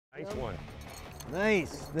Nice one.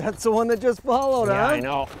 Nice. That's the one that just followed, Yeah, huh? I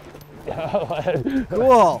know.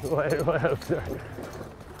 Cool.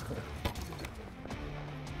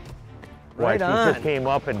 Right She on. just came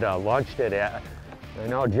up and launched it at. I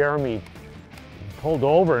know Jeremy pulled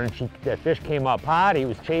over and that fish came up hot. He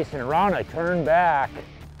was chasing around. I turned back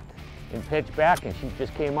and pitched back, and she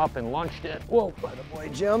just came up and launched it. Whoa. Boy,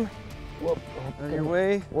 Jim. Whoop. On your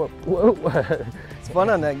way. Whoop. Whoop. It's fun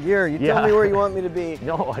on that gear. You tell me where you want me to be.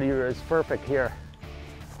 No, it's perfect here.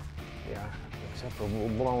 Yeah, except for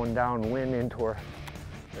blowing downwind into her.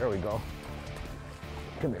 There we go.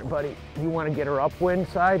 Come here, buddy. You want to get her upwind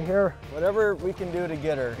side here? Whatever we can do to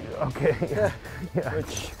get her. Okay. Yeah.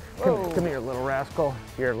 Which, come here, little rascal.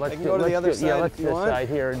 Here, let's go to the other side. Yeah, let's if you this want. side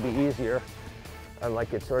here. It'd be easier. I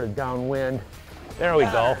like it sort of downwind. There we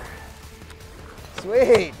go.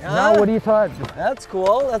 Sweet. Huh? Now, what do you thought? That's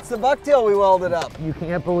cool. That's the bucktail we welded up. You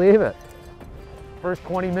can't believe it. First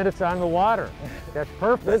 20 minutes on the water. That's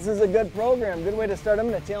perfect. This is a good program. Good way to start. I'm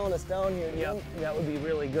going to tailing us down here. Yep, that would be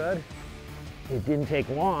really good. It didn't take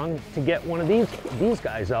long to get one of these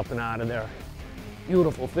guys up and out of there.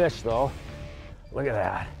 Beautiful fish, though. Look at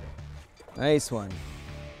that. Nice one.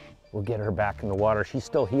 We'll get her back in the water. She's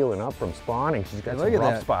still healing up from spawning. She's got some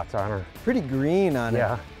rough spots on her. Pretty green on it.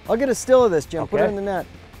 Yeah. I'll get a still of this, Jim. Okay. Put her in the net.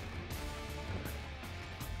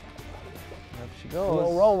 Up she goes.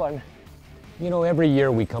 Slow rolling. You know, every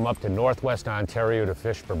year we come up to Northwest Ontario to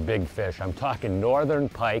fish for big fish. I'm talking northern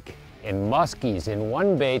pike and muskies. And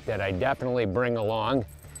one bait that I definitely bring along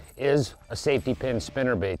is a safety pin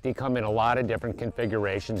spinnerbait. They come in a lot of different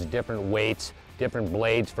configurations, different weights, different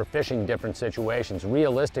blades for fishing different situations.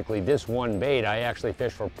 Realistically, this one bait, I actually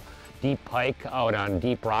fish for deep pike out on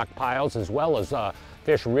deep rock piles, as well as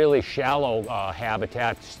fish really shallow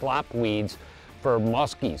habitat, slop weeds for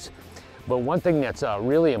muskies. But one thing that's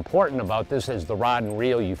really important about this is the rod and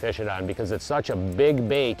reel you fish it on, because it's such a big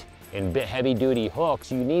bait and heavy duty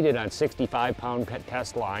hooks. You need it on 65-pound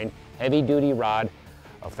test line, heavy duty rod,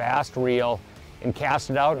 a fast reel, and cast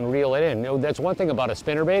it out and reel it in. You know, that's one thing about a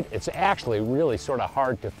spinnerbait. It's actually really sort of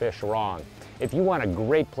hard to fish wrong. If you want a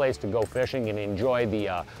great place to go fishing and enjoy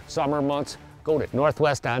the summer months, go to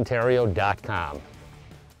northwestontario.com.